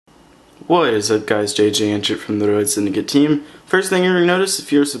What is up, guys? JJ Antrit from the Road Syndicate team. First thing you're going to notice,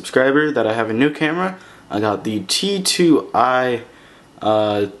 if you're a subscriber, that I have a new camera. I got the T2i,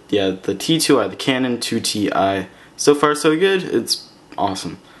 the T2i, the Canon 2Ti. So far so good, it's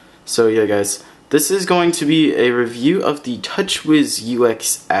awesome. So yeah guys, this is going to be a review of the Touchwiz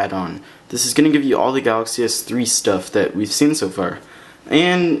UX add-on. This is going to give you all the Galaxy S3 stuff that we've seen so far.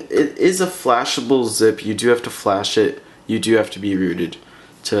 And it is a flashable zip. You do have to flash it, you do have to be rooted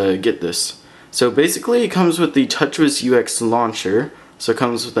to get this. So basically it comes with the Touchwiz UX launcher. So it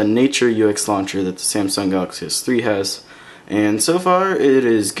comes with a nature UX launcher that the Samsung Galaxy S3 has. And so far it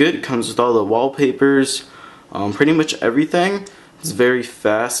is good. It comes with all the wallpapers, pretty much everything. It's very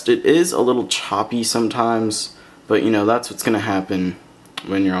fast. It is a little choppy sometimes, but you know, that's what's going to happen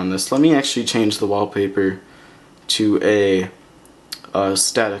when you're on this. Let me actually change the wallpaper to a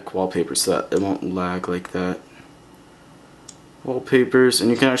static wallpaper so that it won't lag like that. Wallpapers, and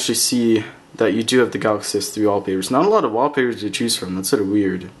you can actually see that you do have the Galaxy S3 wallpapers. Not a lot of wallpapers to choose from. That's sort of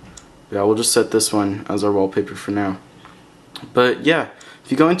weird. Yeah, we'll just set this one as our wallpaper for now. But yeah, if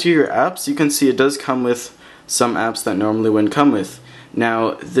you go into your apps, you can see it does come with some apps that normally wouldn't come with.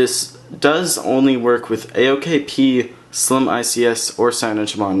 Now, this does only work with AOKP, Slim ICS, or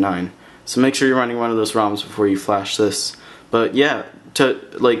CyanogenMod 9. So make sure you're running one of those ROMs before you flash this. But yeah,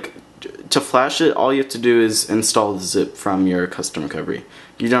 to flash it, all you have to do is install the zip from your custom recovery.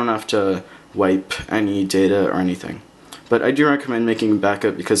 You don't have to wipe any data or anything. But I do recommend making a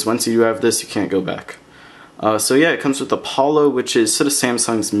backup because once you have this, you can't go back. So yeah, it comes with Apollo, which is sort of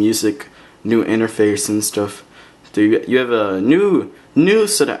Samsung's music, new interface and stuff. You have a new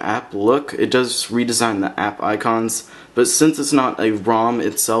sort of app look. It does redesign the app icons, but since it's not a ROM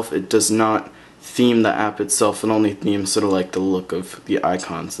itself, it does not theme the app itself. It only themes sort of like the look of the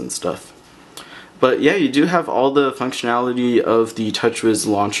icons and stuff. But yeah, you do have all the functionality of the Touchwiz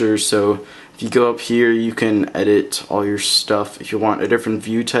launcher. So if you go up here, you can edit all your stuff. If you want a different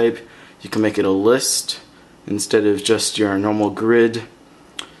view type, you can make it a list instead of just your normal grid.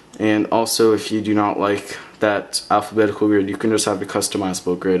 And also, if you do not like that alphabetical grid, you can just have a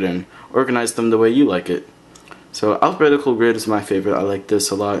customizable grid and organize them the way you like it. So alphabetical grid is my favorite. I like this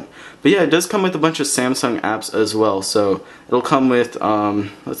a lot. But yeah, it does come with a bunch of Samsung apps as well. So it'll come with,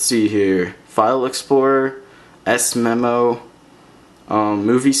 let's see here, File Explorer, S-Memo,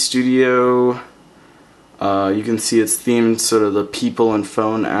 Movie Studio. You can see it's themed sort of the people and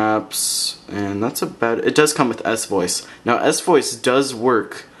phone apps, and that's about it. It does come with S-Voice. Now S-Voice does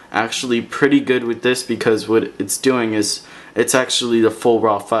work actually pretty good with this because what it's doing is it's actually the full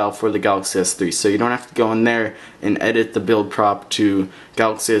raw file for the Galaxy S3, so you don't have to go in there and edit the build prop to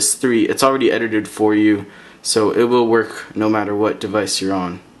Galaxy S3. It's already edited for you, so it will work no matter what device you're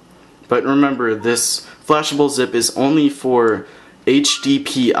on. But remember, this flashable zip is only for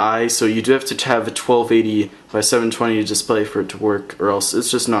HDPI, so you do have to have a 1280 by 720 display for it to work, or else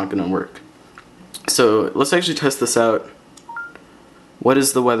it's just not going to work. So let's actually test this out. What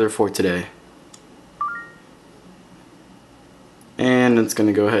is the weather for today? And it's going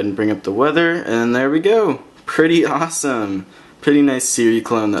to go ahead and bring up the weather, and there we go. Pretty awesome. Pretty nice Siri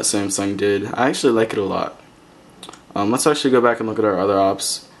clone that Samsung did. I actually like it a lot. Let's actually go back and look at our other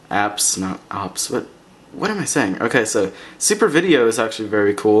apps, not ops. What am I saying? Okay, so Super Video is actually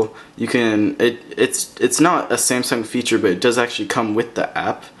very cool. You can it's not a Samsung feature, but it does actually come with the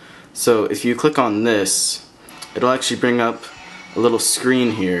app. So if you click on this, it'll actually bring up a little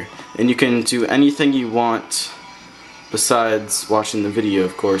screen here, and you can do anything you want besides watching the video,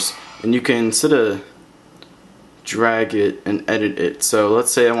 of course, and you can sort of drag it and edit it. So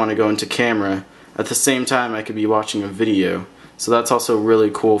let's say I want to go into camera. At the same time, I could be watching a video. So that's also a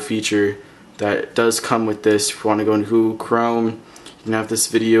really cool feature that does come with this. If you want to go into Google Chrome, you can have this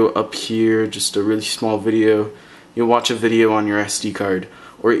video up here, just a really small video. You'll watch a video on your SD card.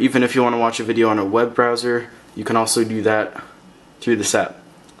 Or even if you want to watch a video on a web browser, you can also do that through this app.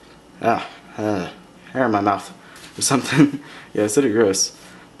 Hair in my mouth or something. Yeah, it's sort of gross.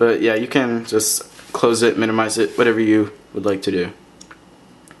 But yeah, you can just close it, minimize it, whatever you would like to do.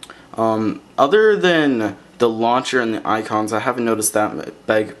 Other than the launcher and the icons, I haven't noticed that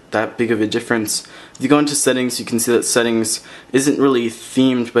big of a difference. If you go into settings, you can see that settings isn't really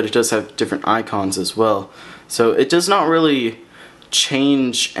themed, but it does have different icons as well. So it does not really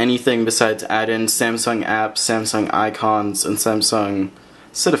change anything besides Addons, Samsung apps, Samsung icons, and Samsung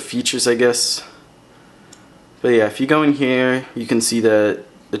set of features, I guess. But yeah, if you go in here, you can see that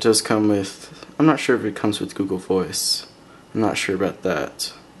it does come with, I'm not sure if it comes with Google Voice. I'm not sure about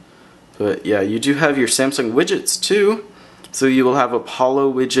that. But yeah, you do have your Samsung widgets too. So you will have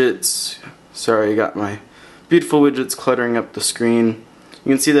Apollo widgets. Sorry, I got my beautiful widgets cluttering up the screen.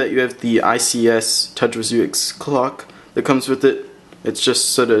 You can see that you have the ICS Touchwiz UX clock that comes with it. It's just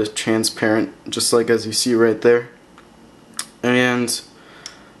sort of transparent, just like as you see right there. And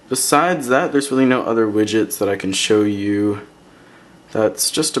besides that, there's really no other widgets that I can show you.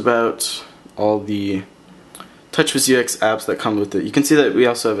 That's just about all the Touchwiz UX apps that come with it. You can see that we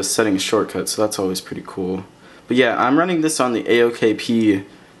also have a settings shortcut, so that's always pretty cool. But yeah, I'm running this on the AOKP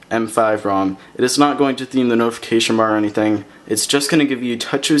M5 ROM. It is not going to theme the notification bar or anything. It's just going to give you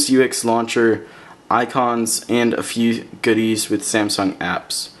Touchwiz UX launcher, icons, and a few goodies with Samsung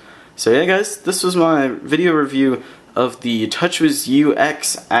apps. So yeah guys, this was my video review of the Touchwiz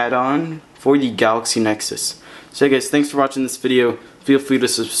UX add-on for the Galaxy Nexus. So yeah guys, thanks for watching this video. Feel free to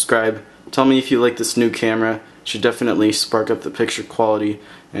subscribe. Tell me if you like this new camera. It should definitely spark up the picture quality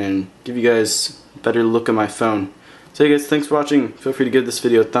and give you guys a better look at my phone. So yeah guys, thanks for watching. Feel free to give this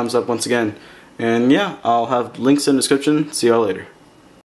video a thumbs up once again. And yeah, I'll have links in the description. See y'all later.